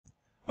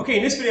Okay,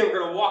 in this video, we're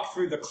going to walk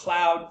through the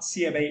Cloud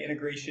CMA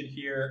integration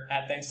here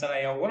at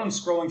Thanks.io. What I'm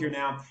scrolling through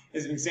now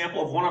is an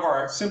example of one of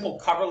our simple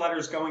cover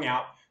letters going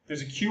out.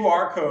 There's a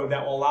QR code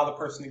that will allow the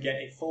person to get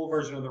a full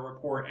version of the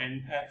report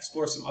and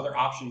explore some other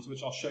options,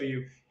 which I'll show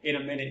you in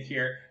a minute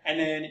here. And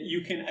then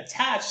you can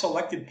attach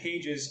selected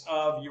pages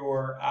of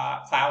your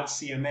Cloud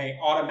CMA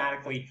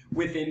automatically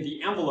within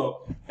the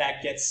envelope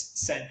that gets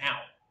sent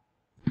out.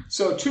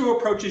 So two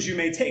approaches you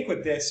may take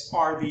with this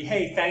are the,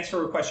 hey, thanks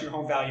for requesting your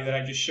home value that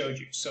I just showed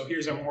you. So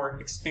here's a more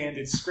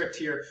expanded script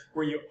here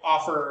where you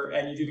offer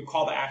and you do the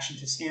call to action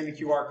to scan the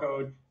QR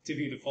code to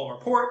view the full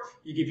report.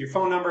 You give your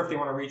phone number if they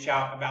want to reach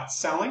out about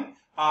selling.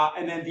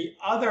 And then the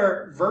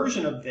other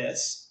version of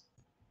this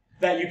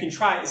that you can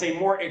try is a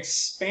more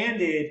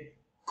expanded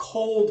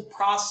cold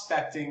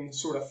prospecting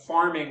sort of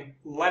farming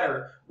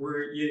letter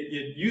where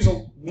you use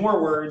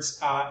more words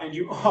and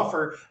you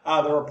offer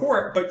the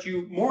report, but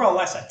you more or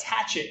less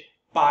attach it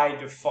by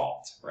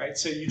default, right?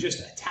 So you just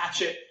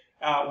attach it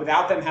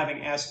without them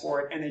having asked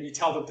for it, and then you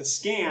tell them to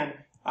scan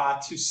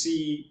to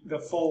see the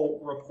full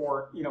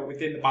report,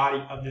 within the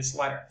body of this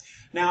letter.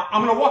 Now,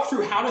 I'm going to walk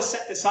through how to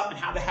set this up and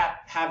how to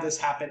have this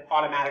happen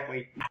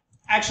automatically.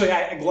 Actually,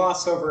 I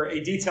glossed over a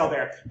detail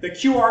there. The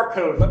QR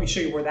code, let me show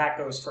you where that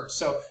goes first.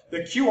 So the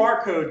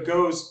QR code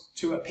goes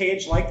to a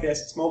page like this.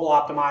 It's mobile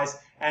optimized,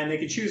 and they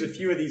can choose a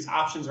few of these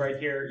options right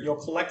here. You'll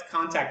collect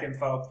contact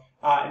info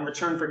in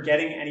return for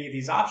getting any of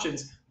these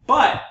options.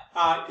 But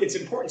it's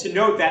important to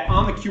note that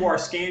on the QR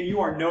scan,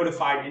 you are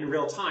notified in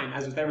real time,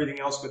 as with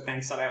everything else with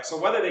Thanks.io. So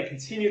whether they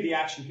continue the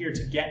action here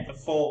to get the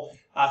full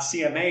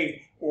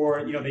CMA,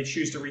 or they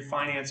choose to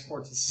refinance or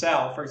to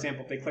sell. For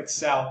example, if they click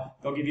sell,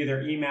 they'll give you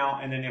their email,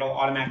 and then it'll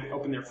automatically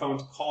open their phone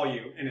to call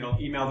you, and it'll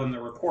email them the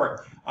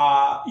report.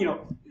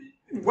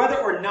 Whether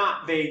or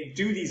not they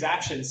do these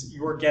actions,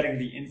 you're getting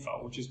the info,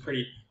 which is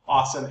pretty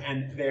awesome.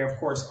 And they, of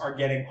course, are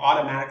getting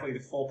automatically the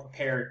full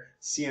prepared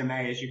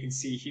CMA, as you can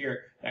see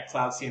here, that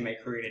Cloud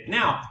CMA created.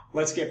 Now,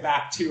 let's get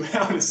back to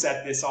how to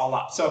set this all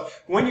up. So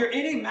when you're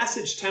in a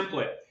message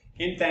template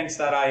in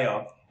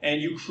Thanks.io, and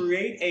you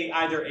create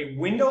either a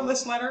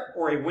windowless letter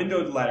or a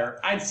windowed letter,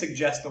 I'd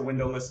suggest the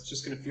windowless. It's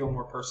just going to feel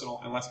more personal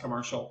and less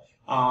commercial.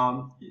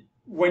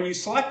 When you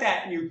select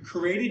that and you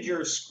created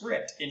your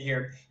script in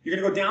here, you're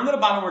going to go down to the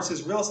bottom where it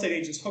says Real Estate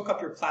Agents Hook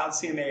Up Your Cloud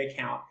CMA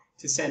account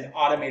to send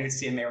automated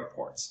CMA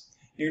reports.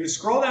 You're going to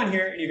scroll down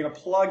here and you're going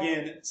to plug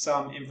in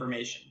some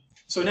information.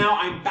 So now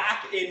I'm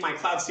back in my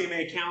Cloud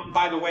CMA account.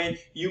 By the way,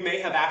 you may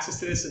have access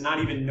to this and not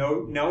even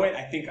know it.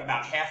 I think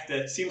about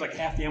seems like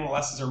half the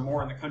MLSs or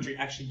more in the country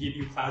actually give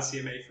you Cloud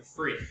CMA for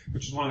free,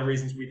 which is one of the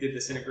reasons we did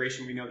this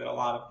integration. We know that a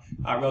lot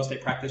of real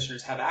estate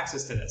practitioners have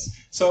access to this.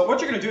 So what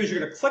you're going to do is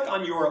you're going to click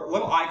on your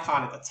little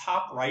icon at the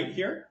top right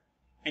here,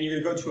 and you're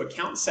going to go to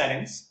Account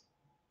Settings.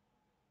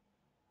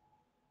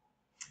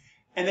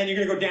 And then you're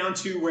going to go down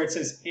to where it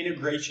says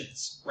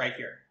Integrations right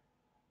here.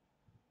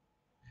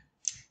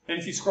 And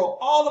if you scroll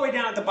all the way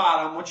down at the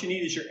bottom, what you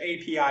need is your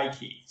API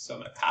key. So I'm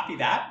going to copy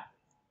that,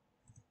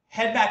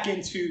 head back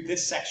into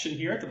this section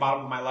here at the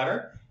bottom of my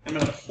letter. I'm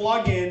going to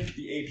plug in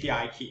the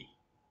API key.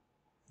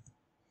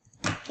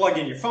 Plug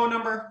in your phone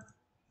number.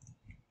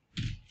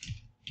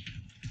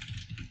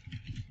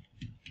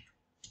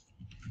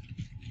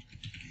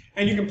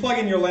 And you can plug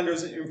in your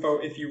lender's info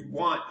if you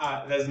want.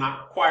 That is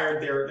not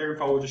required. Their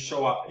info will just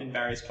show up in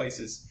various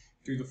places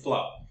through the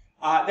flow.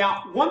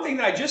 Now, one thing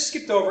that I just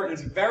skipped over, and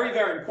is very,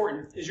 very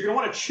important, is you're going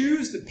to want to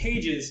choose the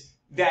pages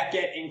that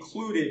get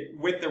included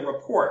with the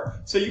report.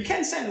 So you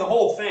can send the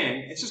whole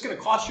thing. It's just going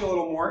to cost you a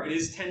little more. It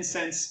is 10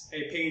 cents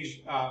a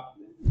page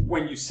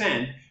when you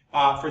send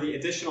for the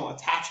additional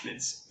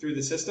attachments through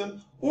the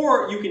system.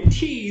 Or you can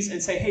tease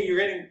and say, hey, you're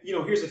getting,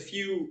 here's a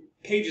few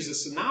pages of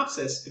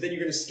synopsis, but then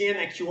you're going to scan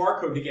that QR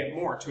code to get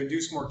more, to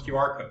induce more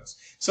QR codes.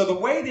 So the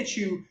way that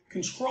you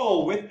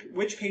control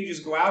which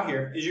pages go out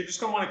here is you're just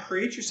going to want to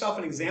create yourself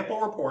an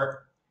example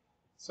report.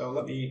 So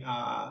let me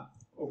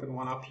open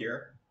one up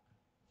here.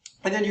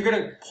 And then you're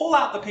going to pull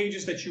out the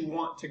pages that you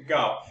want to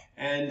go.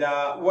 And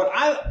what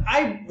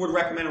I would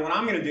recommend, and what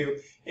I'm going to do,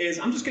 is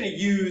I'm just going to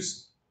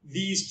use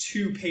these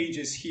two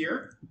pages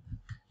here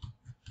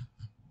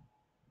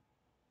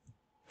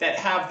that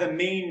have the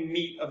main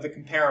meat of the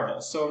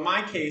comparables. So in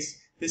my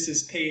case, this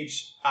is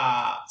page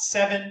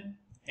 7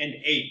 and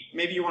 8.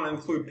 Maybe you want to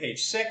include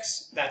page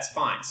 6. That's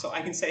fine. So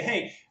I can say,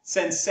 hey,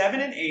 send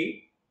 7 and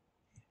 8.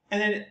 And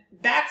then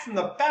back from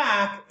the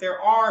back, there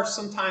are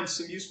sometimes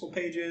some useful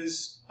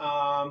pages.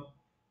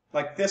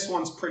 Like this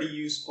one's pretty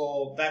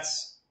useful.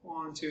 That's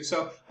 1, 2.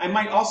 So I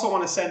might also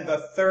want to send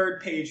the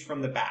third page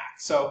from the back.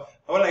 So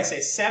what did I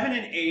say? 7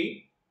 and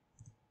 8.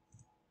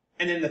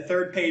 And then the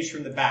third page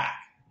from the back.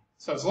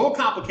 So it's a little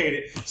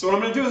complicated. So what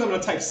I'm going to do is I'm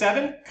going to type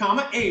 7,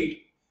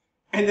 8,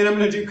 and then I'm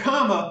going to do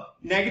comma,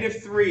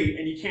 -3,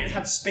 and you can't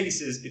have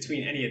spaces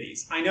between any of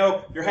these. I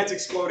know your head's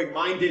exploding.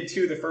 Mine did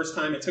too the first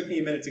time. It took me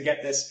a minute to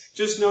get this.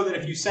 Just know that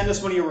if you send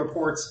us one of your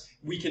reports,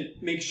 we can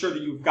make sure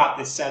that you've got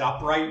this set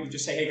up right. You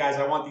just say, hey guys,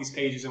 I want these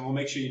pages, and we'll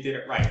make sure you did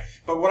it right.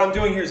 But what I'm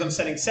doing here is I'm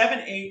setting 7,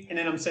 8, and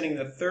then I'm setting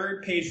the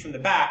third page from the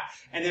back,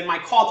 and then my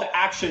call to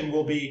action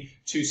will be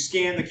to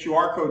scan the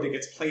QR code that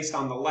gets placed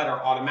on the letter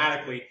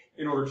automatically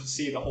in order to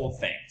see the whole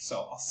thing.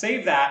 So I'll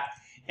save that,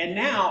 and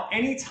now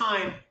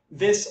anytime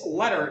this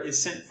letter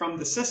is sent from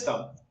the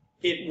system,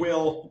 it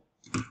will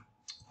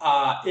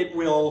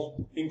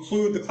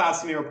include the Cloud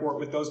CMA report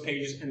with those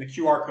pages and the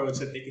QR code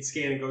so that they can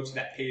scan and go to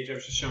that page I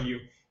was just showing you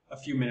a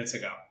few minutes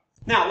ago.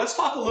 Now, let's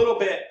talk a little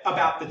bit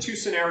about the two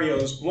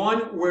scenarios.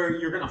 One where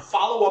you're going to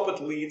follow up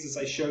with leads, as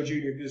I showed you.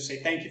 You're going to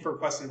say, thank you for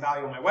requesting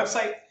value on my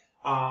website.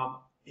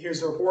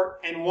 Here's the report.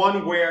 And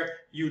one where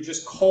you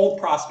just cold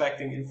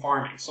prospecting and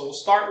farming. So we'll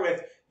start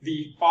with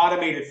the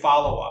automated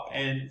follow-up.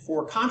 And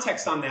for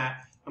context on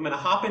that, I'm going to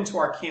hop into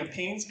our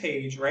campaigns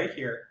page right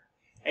here.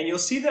 And you'll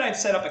see that I've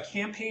set up a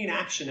campaign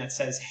action that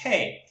says,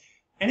 hey,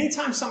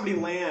 anytime somebody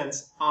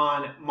lands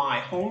on my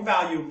home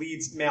value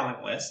leads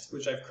mailing list,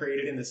 which I've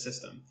created in the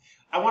system,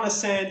 I want to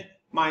send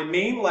my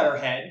main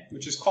letterhead,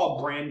 which is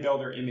called brand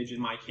builder image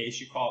in my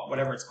case. You call it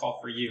whatever it's called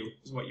for you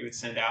is what you would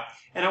send out.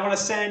 And I want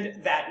to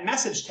send that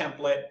message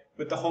template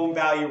with the home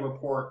value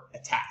report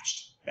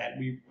attached that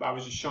I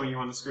was just showing you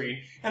on the screen.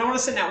 And I want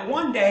to send that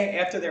one day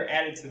after they're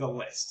added to the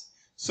list.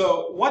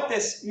 So what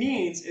this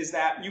means is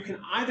that you can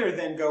either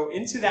then go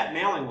into that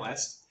mailing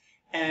list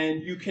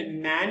and you can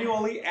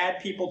manually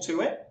add people to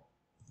it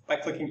by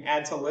clicking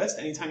add to list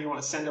anytime you want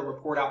to send a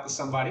report out to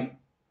somebody,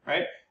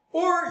 right?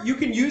 Or you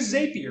can use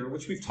Zapier,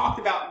 which we've talked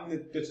about in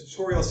the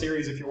tutorial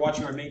series. If you're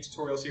watching our main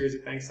tutorial series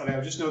at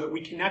Thanks.io, just know that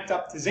we connect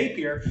up to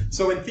Zapier.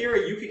 So in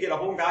theory, you could get a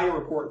home value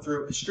report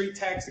through a Street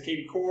Text, a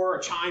KV Core,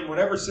 a Chime,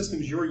 whatever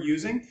systems you're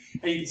using,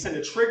 and you can send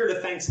a trigger to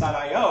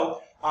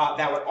Thanks.io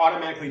that would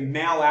automatically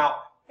mail out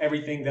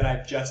everything that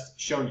I've just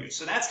shown you.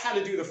 So that's how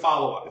to do the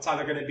follow-up. It's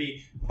either going to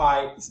be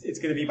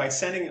by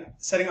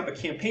setting up a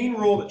campaign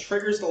rule that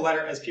triggers the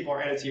letter as people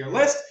are added to your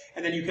list,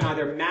 and then you can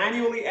either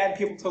manually add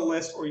people to the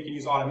list or you can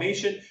use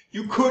automation.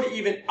 You could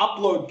even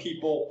upload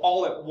people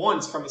all at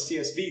once from a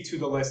CSV to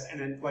the list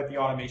and then let the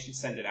automation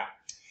send it out.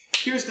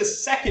 Here's the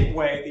second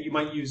way that you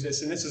might use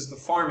this, and this is the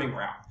farming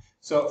route.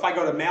 So if I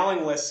go to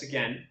mailing lists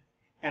again,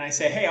 and I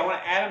say, hey, I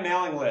want to add a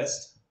mailing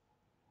list,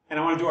 and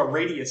I want to do a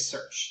radius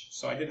search.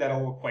 So I did that a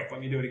little quick. Let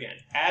me do it again.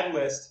 Add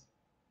list,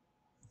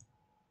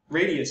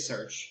 radius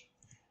search.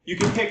 You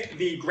can pick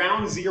the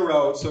ground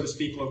zero, so to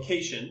speak,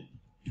 location.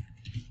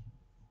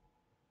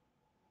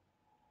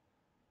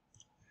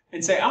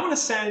 And say, I want to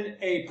send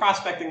a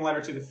prospecting letter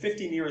to the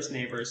 50 nearest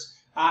neighbors.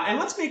 And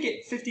let's make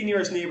it 50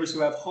 nearest neighbors who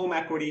have home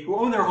equity, who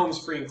own their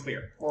homes free and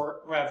clear, or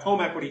who have home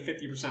equity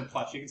 50%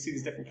 plus. You can see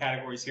these different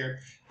categories here.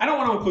 I don't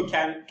want to include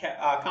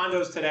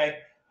condos today.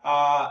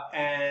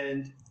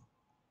 And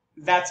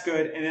that's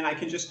good. And then I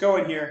can just go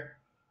in here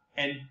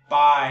and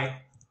buy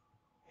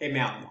a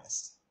mailing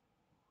list.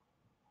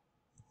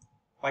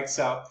 Like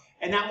so.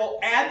 And that will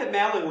add the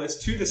mailing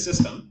list to the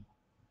system.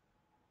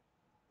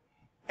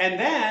 And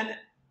then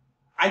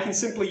I can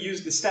simply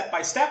use the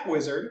step-by-step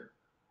wizard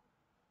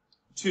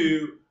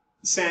to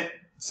send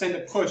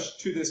a push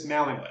to this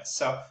mailing list.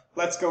 So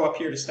let's go up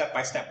here to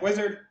step-by-step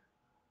wizard.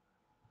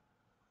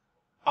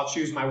 I'll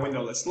choose my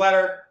window list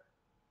letter.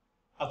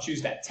 I'll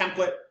choose that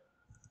template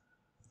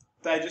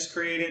that I just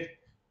created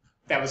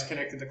that was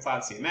connected to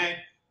Cloud CMA.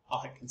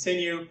 I'll hit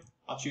continue.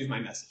 I'll choose my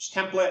message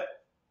template.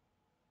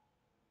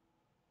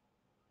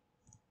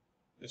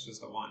 This was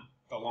the one,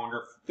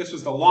 this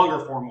was the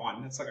longer form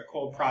one. That's like a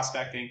cold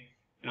prospecting,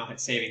 and I'll hit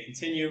save and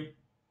continue.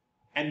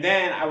 And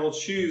then I will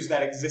choose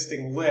that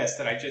existing list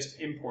that I just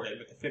imported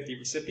with the 50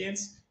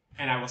 recipients,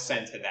 and I will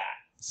send to that.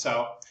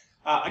 So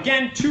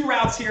again, two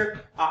routes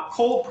here.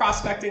 Cold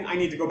prospecting, I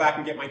need to go back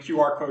and get my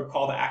QR code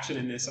call to action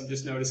in this. I'm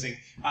just noticing.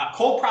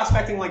 Cold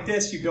prospecting like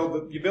this, you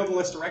build the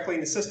list directly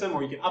in the system,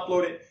 or you can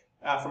upload it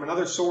from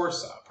another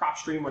source,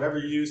 PropStream, whatever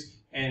you use,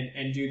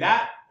 and do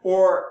that.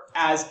 Or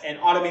as an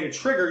automated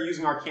trigger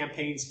using our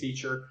campaigns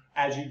feature,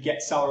 as you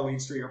get seller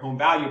leads through your home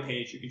value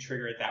page, you can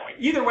trigger it that way.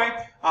 Either way,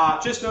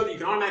 just know that you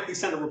can automatically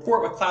send a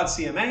report with Cloud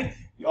CMA.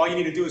 All you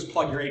need to do is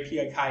plug your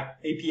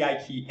API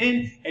key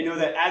in, and know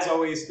that, as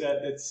always,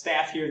 the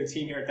staff here, the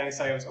team here at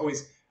Thanks.io is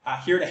always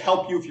here to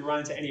help you if you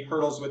run into any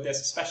hurdles with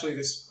this, especially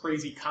this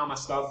crazy comma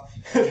stuff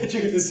that you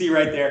get to see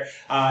right there.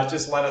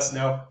 Just let us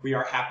know. We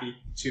are happy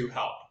to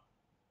help.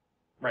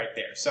 Right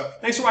there. So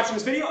thanks for watching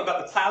this video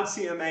about the Cloud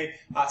CMA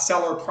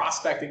seller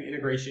prospecting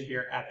integration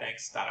here at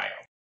Thanks.io.